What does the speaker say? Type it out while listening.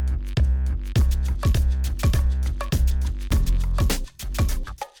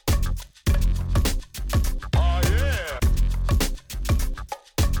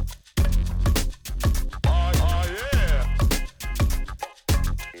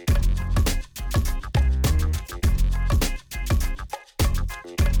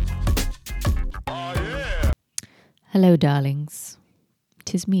Hello, darlings.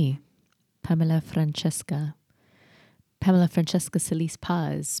 'Tis me, Pamela Francesca. Pamela Francesca Solis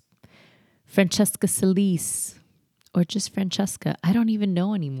Paz. Francesca Solis. Or just Francesca. I don't even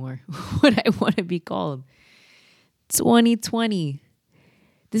know anymore what I want to be called. 2020.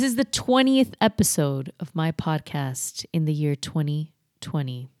 This is the 20th episode of my podcast in the year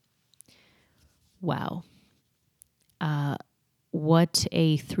 2020. Wow. What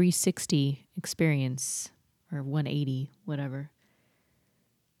a 360 experience, or 180, whatever.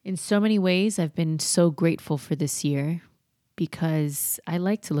 In so many ways, I've been so grateful for this year because I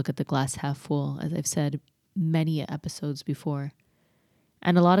like to look at the glass half full, as I've said many episodes before.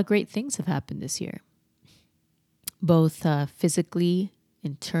 And a lot of great things have happened this year, both physically,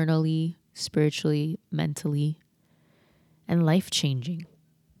 internally, spiritually, mentally, and life-changing.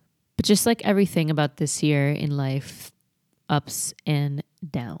 But just like everything about this year in life, ups and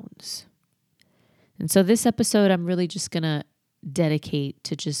downs. And so this episode, I'm really just going to dedicate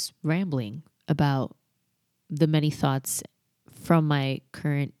to just rambling about the many thoughts from my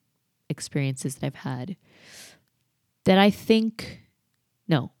current experiences that I've had that I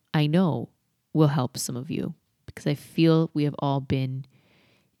know will help some of you, because I feel we have all been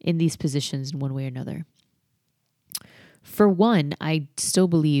in these positions in one way or another. For one, I still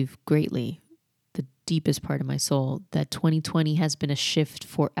believe greatly, the deepest part of my soul, that 2020 has been a shift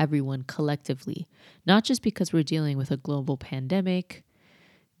for everyone collectively, not just because we're dealing with a global pandemic,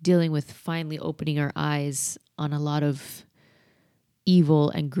 dealing with finally opening our eyes on a lot of evil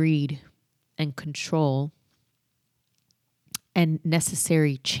and greed and control and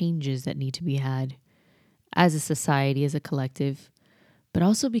necessary changes that need to be had as a society, as a collective, but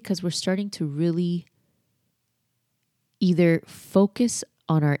also because we're starting to really either focus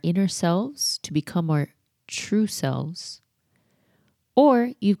on our inner selves to become our true selves,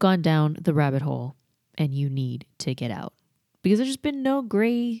 or you've gone down the rabbit hole and you need to get out. Because there's been no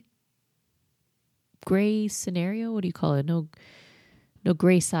gray scenario. What do you call it? No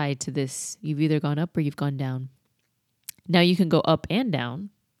gray side to this. You've either gone up or you've gone down. Now you can go up and down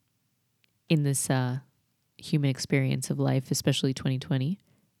in this human experience of life, especially 2020.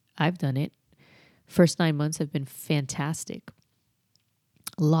 I've done it. First 9 months have been fantastic.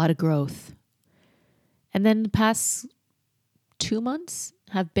 A lot of growth. And then the past 2 months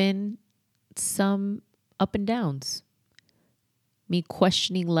have been some up and downs. Me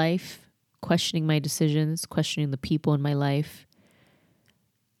questioning life, questioning my decisions, questioning the people in my life,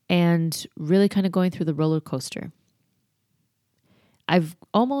 and really kind of going through the roller coaster. I've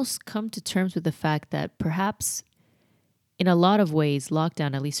almost come to terms with the fact that perhaps in a lot of ways,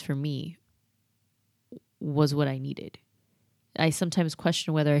 lockdown, at least for me, was what I needed. I sometimes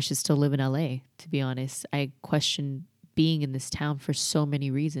question whether I should still live in LA, to be honest. I question being in this town for so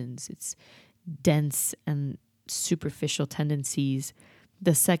many reasons. It's dense and superficial tendencies.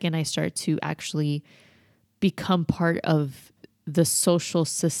 The second I start to actually become part of the social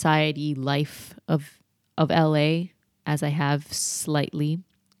society life of LA, as I have slightly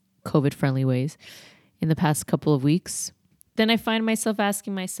COVID-friendly ways in the past couple of weeks, then I find myself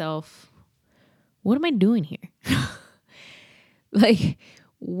asking myself, what am I doing here? Like,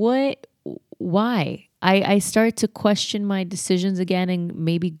 what, why? I start to question my decisions again and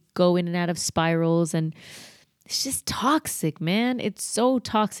maybe go in and out of spirals, and it's just toxic, man. It's so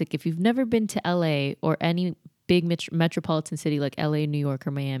toxic. If you've never been to LA or any big metropolitan city like LA, New York,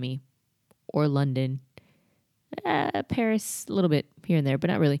 or Miami, or London, Paris, a little bit here and there, but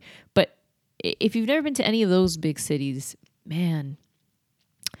not really. But if you've never been to any of those big cities, man,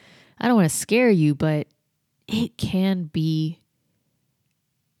 I don't want to scare you, but it can be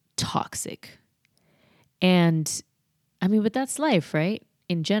toxic. And I mean, but that's life, right?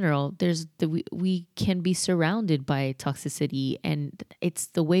 In general, we can be surrounded by toxicity, and it's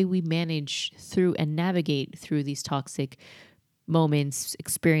the way we manage through and navigate through these toxic moments,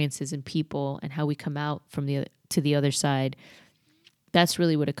 experiences, and people, and how we come out from to the other side. That's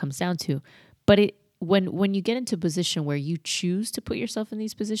really what it comes down to. But when you get into a position where you choose to put yourself in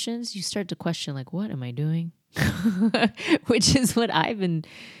these positions, you start to question, like, what am I doing? Which is what I've been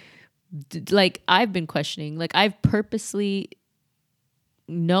questioning. Like, I've purposely,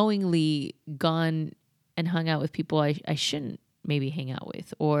 knowingly gone and hung out with people I shouldn't maybe hang out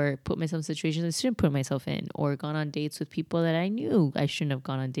with, or put myself in situations I shouldn't put myself in, or gone on dates with people that I knew I shouldn't have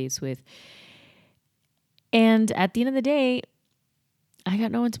gone on dates with. And at the end of the day, I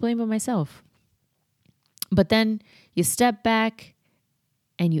got no one to blame but myself. But then you step back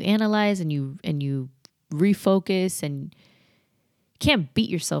and you analyze and you refocus, and you can't beat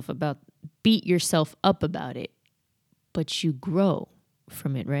yourself up about it, but you grow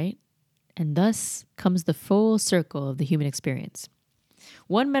from it, right? And thus comes the full circle of the human experience.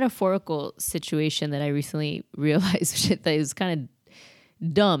 One metaphorical situation that I recently realized that is kind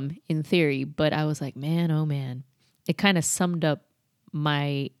of dumb in theory, but I was like, man, oh man, it kind of summed up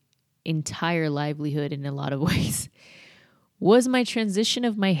my entire livelihood in a lot of ways, was my transition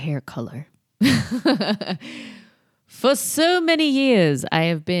of my hair color. For so many years, I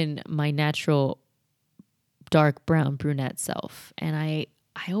have been my natural dark brown brunette self. And I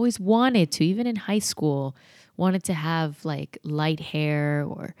always wanted to, even in high school, wanted to have like light hair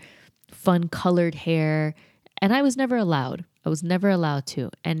or fun colored hair. And I was never allowed. I was never allowed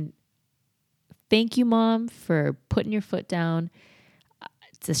to. And thank you, Mom, for putting your foot down.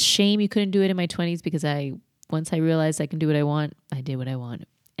 It's a shame you couldn't do it in my 20s because once I realized I can do what I want, I did what I want.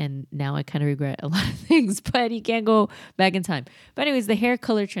 And now I kind of regret a lot of things, but you can't go back in time. But anyways, the hair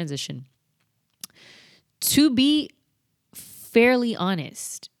color transition. To be fairly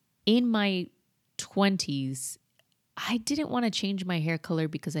honest, in my 20s, I didn't want to change my hair color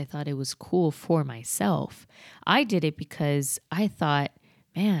because I thought it was cool for myself. I did it because I thought,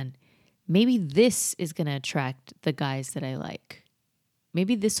 man, maybe this is going to attract the guys that I like.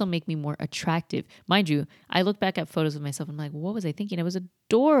 Maybe this will make me more attractive. Mind you, I look back at photos of myself and I'm like, what was I thinking? I was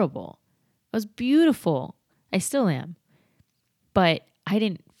adorable. I was beautiful. I still am. But I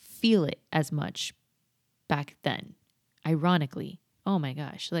didn't feel it as much back then. Ironically. Oh my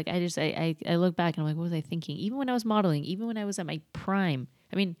gosh. Like I look back and I'm like, what was I thinking? Even when I was modeling, even when I was at my prime.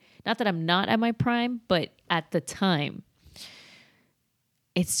 I mean, not that I'm not at my prime, but at the time.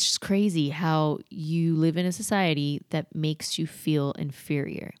 It's just crazy how you live in a society that makes you feel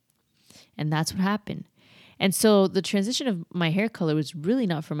inferior. And that's what happened. And so the transition of my hair color was really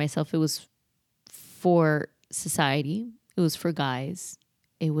not for myself. It was for society. It was for guys.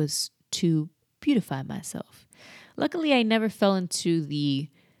 It was to beautify myself. Luckily, I never fell into the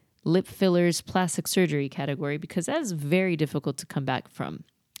lip fillers, plastic surgery category because that is very difficult to come back from.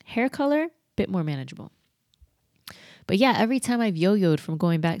 Hair color, bit more manageable. But yeah, every time I've yo-yoed from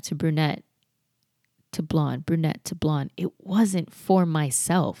going back to brunette to blonde, it wasn't for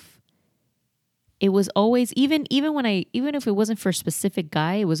myself. It was always, even if it wasn't for a specific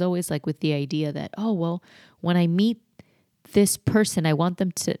guy, it was always like with the idea that, oh, well, when I meet this person, I want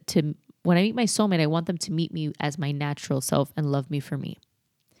them to when I meet my soulmate, I want them to meet me as my natural self and love me for me.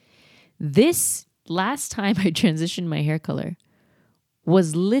 This last time I transitioned my hair color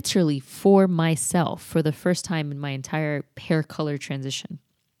was literally for myself for the first time in my entire hair color transition.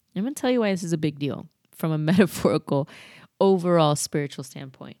 I'm going to tell you why this is a big deal from a metaphorical, overall spiritual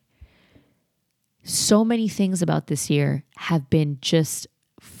standpoint. So many things about this year have been just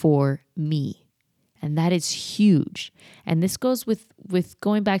for me. And that is huge. And this goes with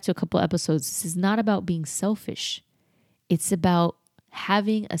going back to a couple episodes. This is not about being selfish. It's about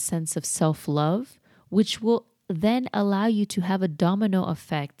having a sense of self-love, which will then allow you to have a domino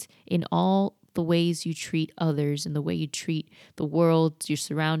effect in all the ways you treat others and the way you treat the world, your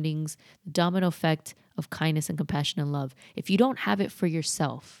surroundings, the domino effect of kindness and compassion and love. If you don't have it for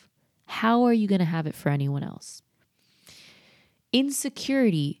yourself, how are you going to have it for anyone else?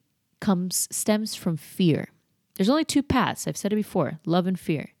 Insecurity stems from fear. There's only two paths. I've said it before, love and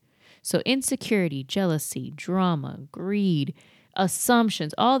fear. So insecurity, jealousy, drama, greed,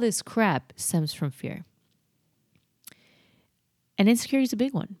 assumptions, all this crap stems from fear. And insecurity is a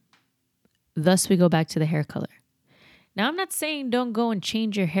big one. Thus, we go back to the hair color. Now, I'm not saying don't go and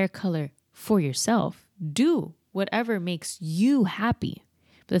change your hair color for yourself. Do whatever makes you happy.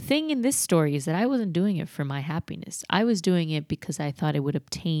 But the thing in this story is that I wasn't doing it for my happiness. I was doing it because I thought it would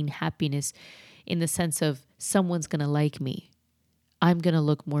obtain happiness in the sense of someone's going to like me. I'm going to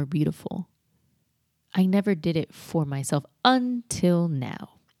look more beautiful. I never did it for myself until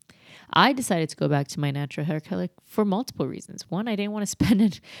now. I decided to go back to my natural hair color for multiple reasons. One, I didn't want to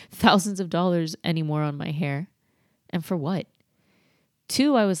spend thousands of dollars anymore on my hair. And for what?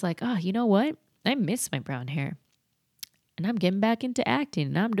 Two, I was like, you know what? I miss my brown hair. And I'm getting back into acting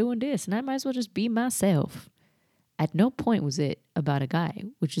and I'm doing this and I might as well just be myself. At no point was it about a guy,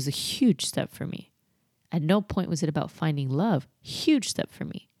 which is a huge step for me. At no point was it about finding love. Huge step for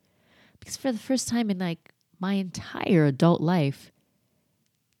me. Because for the first time in like my entire adult life,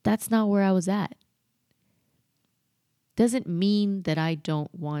 that's not where I was at. Doesn't mean that I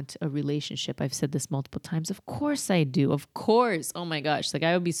don't want a relationship. I've said this multiple times. Of course I do. Of course. Oh my gosh. Like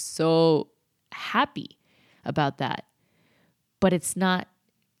I would be so happy about that. But it's not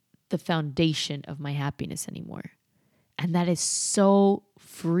the foundation of my happiness anymore. And that is so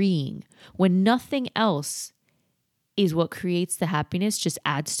freeing. When nothing else is what creates the happiness, just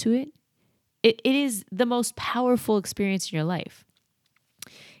adds to it. It is the most powerful experience in your life.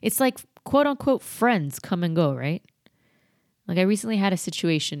 It's like quote unquote friends come and go, right? Like I recently had a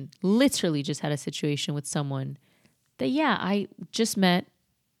situation, literally just had a situation with someone that, yeah, I just met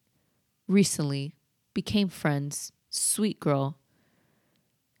recently, became friends, sweet girl.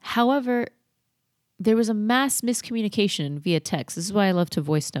 However, there was a mass miscommunication via text. This is why I love to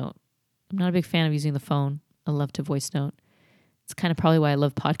voice note. I'm not a big fan of using the phone. I love to voice note. It's kind of probably why I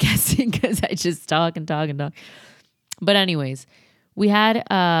love podcasting, because I just talk and talk and talk. But anyways, we had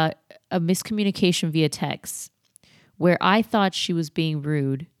a miscommunication via text where I thought she was being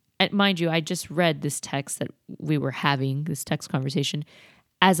rude. And mind you, I just read this text that we were having, this text conversation,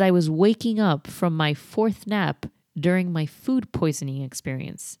 as I was waking up from my fourth nap during my food poisoning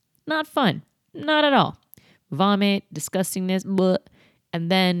experience. Not fun. Not at all. Vomit, disgustingness, bleh. And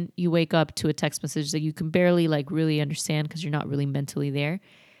then you wake up to a text message that you can barely like really understand because you're not really mentally there.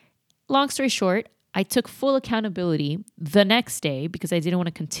 Long story short, I took full accountability the next day because I didn't want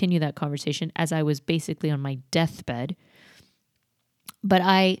to continue that conversation as I was basically on my deathbed. But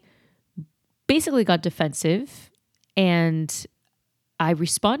I basically got defensive and I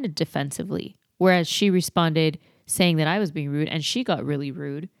responded defensively, whereas she responded saying that I was being rude and she got really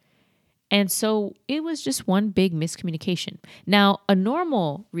rude. And so it was just one big miscommunication. Now, a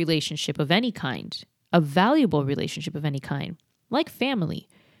normal relationship of any kind, a valuable relationship of any kind, like family,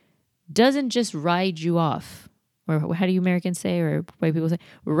 doesn't just ride you off. Or how do you Americans say, or white people say,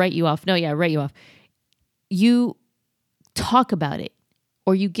 write you off? No, yeah, write you off. You talk about it,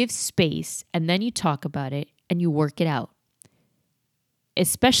 or you give space, and then you talk about it, and you work it out.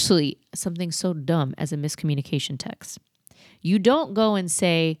 Especially something so dumb as a miscommunication text. You don't go and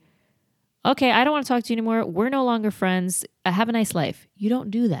say, okay, I don't want to talk to you anymore. We're no longer friends. Have a nice life. You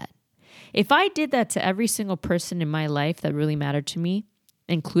don't do that. If I did that to every single person in my life that really mattered to me,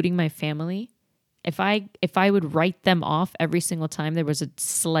 including my family, if I would write them off every single time there was a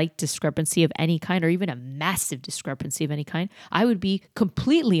slight discrepancy of any kind or even a massive discrepancy of any kind, I would be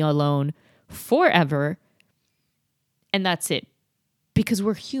completely alone forever. And that's it. Because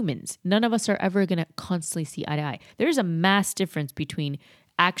we're humans. None of us are ever going to constantly see eye to eye. There's a mass difference between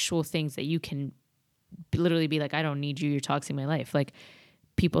actual things that you can literally be like, I don't need you, you're toxic my life. Like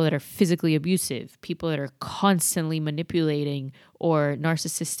people that are physically abusive, people that are constantly manipulating or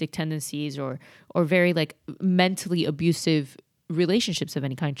narcissistic tendencies or very like mentally abusive relationships of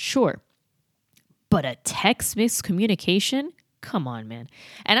any kind. Sure. But a text miscommunication? Come on, man.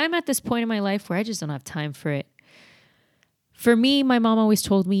 And I'm at this point in my life where I just don't have time for it. For me, my mom always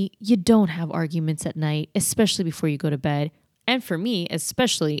told me, you don't have arguments at night, especially before you go to bed. And for me,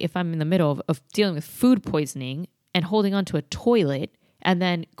 especially if I'm in the middle of dealing with food poisoning and holding onto a toilet and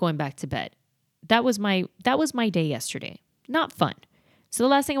then going back to bed. That was my day yesterday. Not fun. So the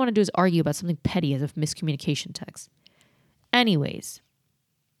last thing I want to do is argue about something petty as a miscommunication text. Anyways,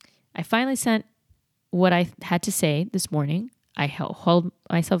 I finally sent what I had to say this morning. I held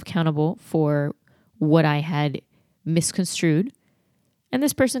myself accountable for what I had misconstrued. And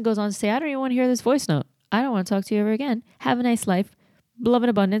this person goes on to say, I don't even want to hear this voice note. I don't want to talk to you ever again. Have a nice life. Love and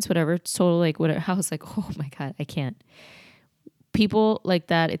abundance, whatever. Total, like, whatever. I was like, oh my God, I can't. People like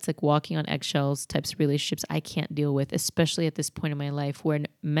that, it's like walking on eggshells types of relationships I can't deal with, especially at this point in my life where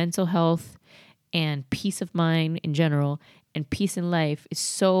mental health and peace of mind in general and peace in life is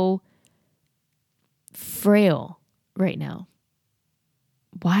so frail right now.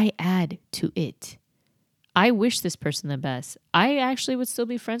 Why add to it? I wish this person the best. I actually would still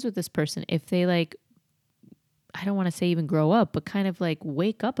be friends with this person if they like, I don't want to say even grow up, but kind of like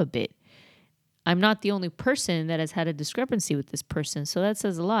wake up a bit. I'm not the only person that has had a discrepancy with this person. So that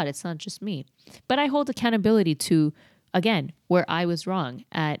says a lot. It's not just me. But I hold accountability to, again, where I was wrong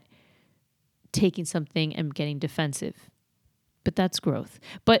at taking something and getting defensive. But that's growth.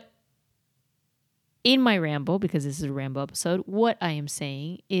 But in my ramble, because this is a ramble episode, what I am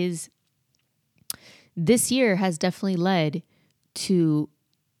saying is this year has definitely led to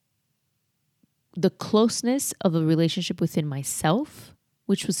the closeness of a relationship within myself,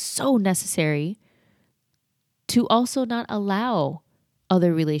 which was so necessary to also not allow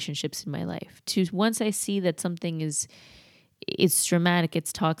other relationships in my life. To once I see that something it's dramatic,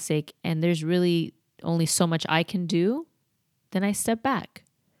 it's toxic, and there's really only so much I can do, then I step back.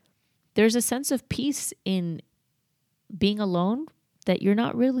 There's a sense of peace in being alone that you're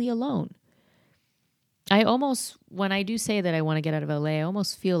not really alone. I almost, when I do say that I want to get out of LA, I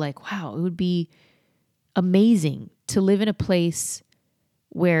almost feel like, wow, it would be amazing to live in a place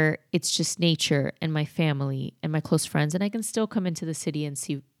where it's just nature and my family and my close friends, and I can still come into the city and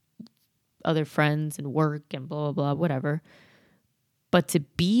see other friends and work and blah, blah, blah, whatever. But to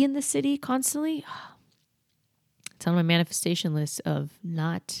be in the city constantly, it's on my manifestation list of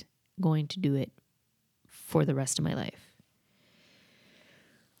not going to do it for the rest of my life.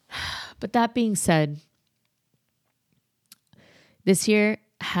 But that being said, this year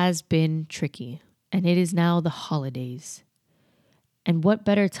has been tricky, and it is now the holidays. And what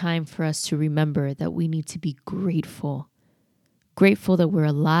better time for us to remember that we need to be grateful. Grateful that we're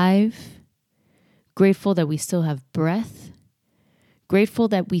alive. Grateful that we still have breath. Grateful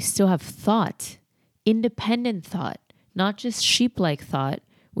that we still have thought, independent thought, not just sheep-like thought,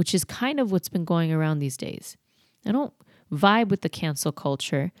 which is kind of what's been going around these days. I don't vibe with the cancel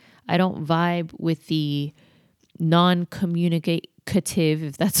culture. I don't vibe with the non-communicative,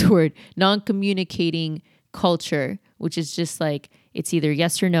 if that's a word, non-communicating culture, which is just like, it's either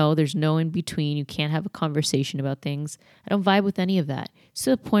yes or no. There's no in between. You can't have a conversation about things. I don't vibe with any of that. It's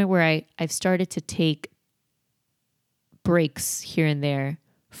to the point where I've started to take breaks here and there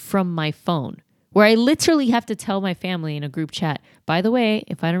from my phone, where I literally have to tell my family in a group chat, by the way,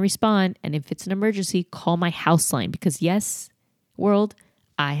 if I don't respond and if it's an emergency, call my house line. Because yes, world,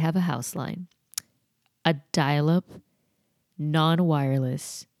 I have a house line. A dial-up,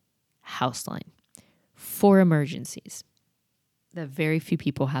 non-wireless house line for emergencies that very few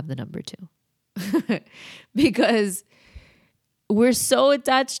people have the number to. Because we're so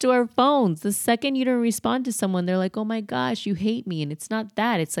attached to our phones. The second you don't respond to someone, they're like, oh my gosh, you hate me. And it's not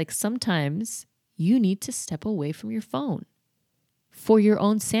that. It's like sometimes you need to step away from your phone for your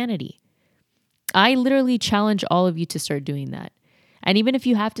own sanity. I literally challenge all of you to start doing that. And even if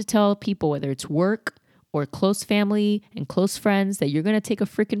you have to tell people, whether it's work or close family and close friends, that you're going to take a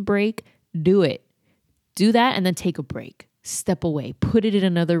freaking break, do it. Do that and then take a break. Step away. Put it in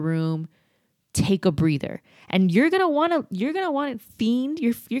another room. Take a breather. And you're going to want to fiend.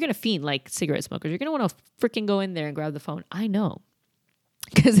 You're going to fiend like cigarette smokers. You're going to want to freaking go in there and grab the phone. I know.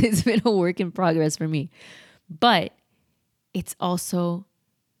 Because it's been a work in progress for me. But it's also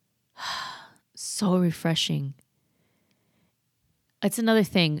so refreshing. It's another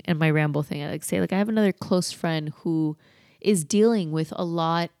thing in my ramble thing. I like say, like, I have another close friend who is dealing with a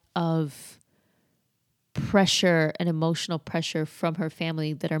lot of pressure and emotional pressure from her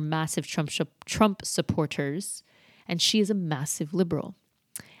family that are massive Trump supporters. And she is a massive liberal.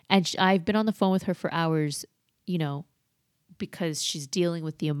 And I've been on the phone with her for hours, because she's dealing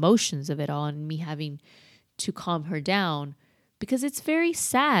with the emotions of it all and me having to calm her down, because it's very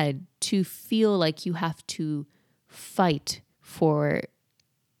sad to feel like you have to fight for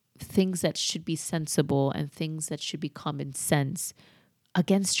things that should be sensible and things that should be common sense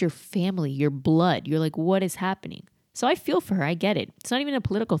against your family, your blood. You're like, what is happening? So I feel for her. I get it. It's not even a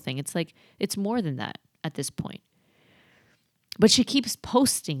political thing. It's like, it's more than that at this point. But she keeps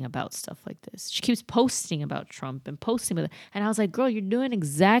posting about stuff like this. She keeps posting about Trump and posting about it. And I was like, girl, you're doing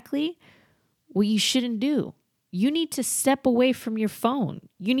exactly what you shouldn't do. You need to step away from your phone.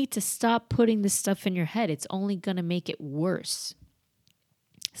 You need to stop putting this stuff in your head. It's only going to make it worse.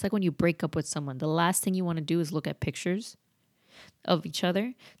 It's like when you break up with someone, the last thing you want to do is look at pictures of each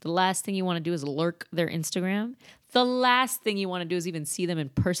other. The last thing you want to do is lurk their Instagram. The last thing you want to do is even see them in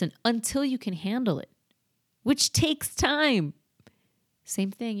person until you can handle it, which takes time.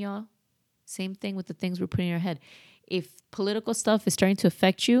 Same thing, y'all. Same thing with the things we're putting in our head. If political stuff is starting to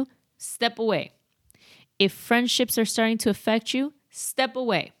affect you, step away. If friendships are starting to affect you, step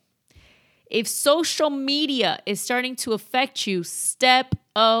away. If social media is starting to affect you, step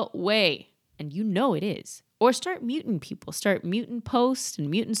away. And you know it is. Or start muting people. Start muting posts and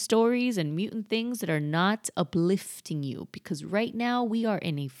muting stories and muting things that are not uplifting you. Because right now we are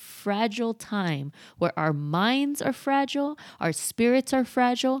in a fragile time where our minds are fragile, our spirits are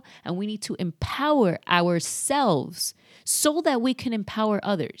fragile, and we need to empower ourselves so that we can empower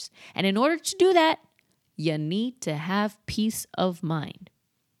others. And in order to do that, you need to have peace of mind.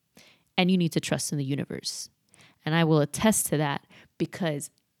 And you need to trust in the universe. And I will attest to that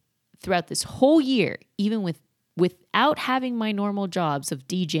because throughout this whole year, even without having my normal jobs of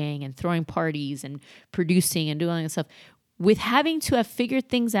DJing and throwing parties and producing and doing all that stuff, with having to have figured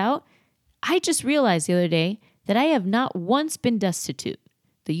things out, I just realized the other day that I have not once been destitute.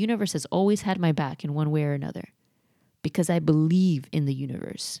 The universe has always had my back in one way or another because I believe in the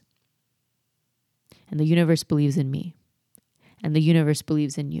universe. And the universe believes in me. And the universe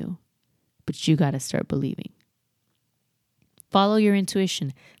believes in you. But you got to start believing. Follow your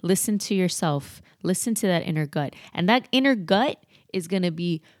intuition. Listen to yourself. Listen to that inner gut. And that inner gut is going to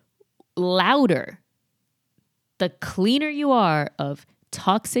be louder the cleaner you are of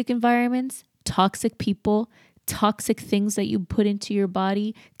toxic environments, toxic people, toxic things that you put into your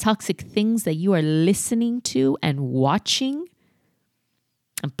body, toxic things that you are listening to and watching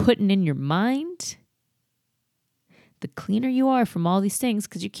and putting in your mind. the cleaner you are from all these things,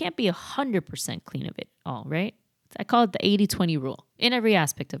 because you can't be 100% clean of it all, right? I call it the 80-20 rule in every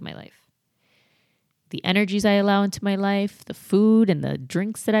aspect of my life. The energies I allow into my life, the food and the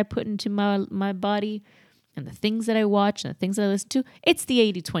drinks that I put into my body, and the things that I watch and the things that I listen to, it's the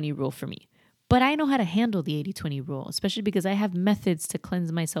 80-20 rule for me. But I know how to handle the 80-20 rule, especially because I have methods to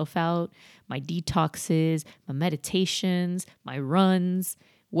cleanse myself out, my detoxes, my meditations, my runs,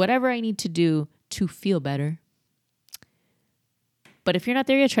 whatever I need to do to feel better. But if you're not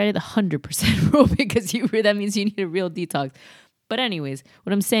there yet, try the 100% rule, because that means you need a real detox. But anyways,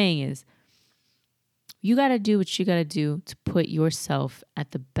 what I'm saying is you got to do what you got to do to put yourself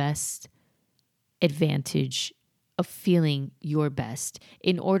at the best advantage of feeling your best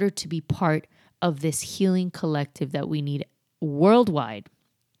in order to be part of this healing collective that we need worldwide,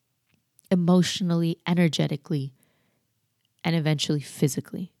 emotionally, energetically, and eventually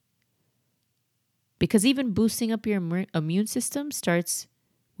physically. Because even boosting up your immune system starts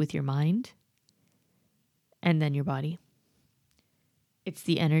with your mind and then your body. It's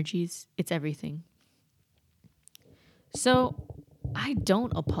the energies, it's everything. So I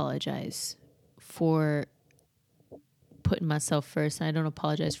don't apologize for putting myself first. I don't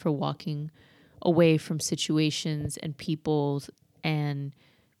apologize for walking away from situations and people and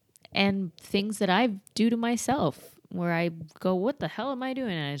things that I do to myself where I go, what the hell am I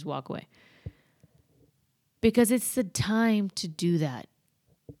doing? And I just walk away. Because it's the time to do that.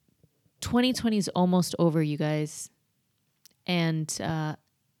 2020 is almost over, you guys. And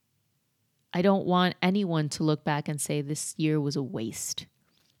I don't want anyone to look back and say this year was a waste.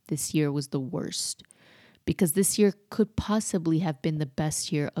 This year was the worst. Because this year could possibly have been the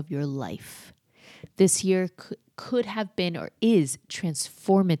best year of your life. This year could have been or is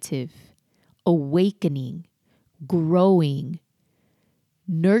transformative, awakening, growing,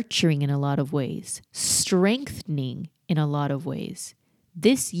 nurturing in a lot of ways, strengthening in a lot of ways.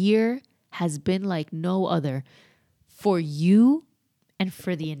 This year has been like no other for you and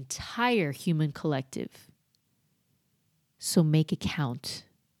for the entire human collective. So make it count,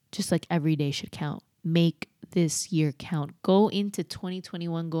 just like every day should count. Make this year count. Go into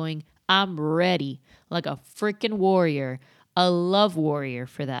 2021 going, I'm ready, like a freaking warrior, a love warrior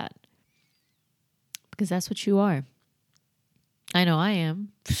for that. Because that's what you are. I know I am.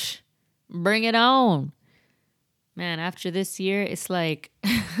 Bring it on. Man, after this year, it's like,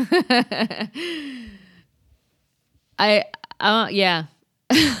 yeah,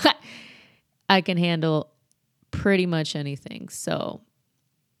 I can handle pretty much anything. So,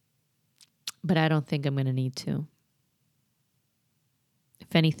 but I don't think I'm going to need to.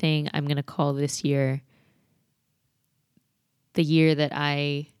 If anything, I'm going to call this year the year that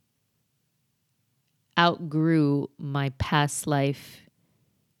I outgrew my past life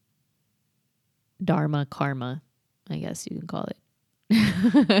dharma, karma, I guess you can call it.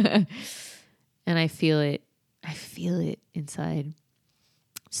 And I feel it inside.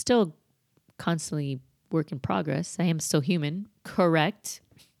 Still constantly work in progress. I am still human, correct?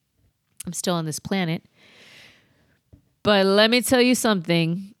 I'm still on this planet. But let me tell you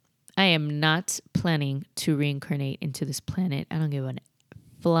something. I am not planning to reincarnate into this planet. I don't give a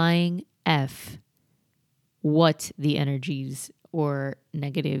flying F what the energies or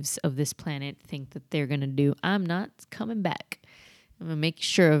negatives of this planet think that they're going to do. I'm not coming back. I'm going to make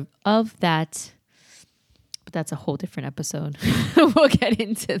sure of that. But that's a whole different episode. We'll get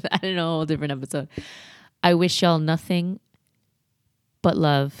into that in a whole different episode. I wish y'all nothing but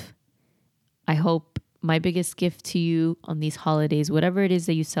love. I hope my biggest gift to you on these holidays, whatever it is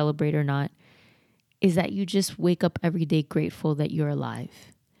that you celebrate or not, is that you just wake up every day grateful that you're alive.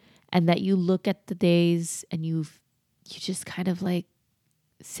 And that you look at the days and you just kind of like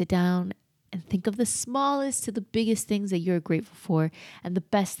sit down and think of the smallest to the biggest things that you're grateful for and the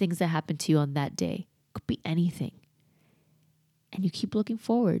best things that happened to you on that day. Could be anything. And you keep looking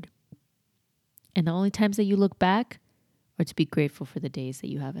forward. And the only times that you look back are to be grateful for the days that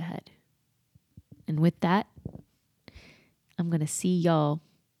you have ahead. And with that, I'm going to see y'all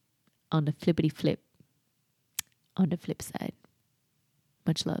on the flippity flip, on the flip side.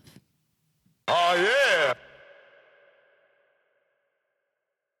 Much love. Oh, yeah.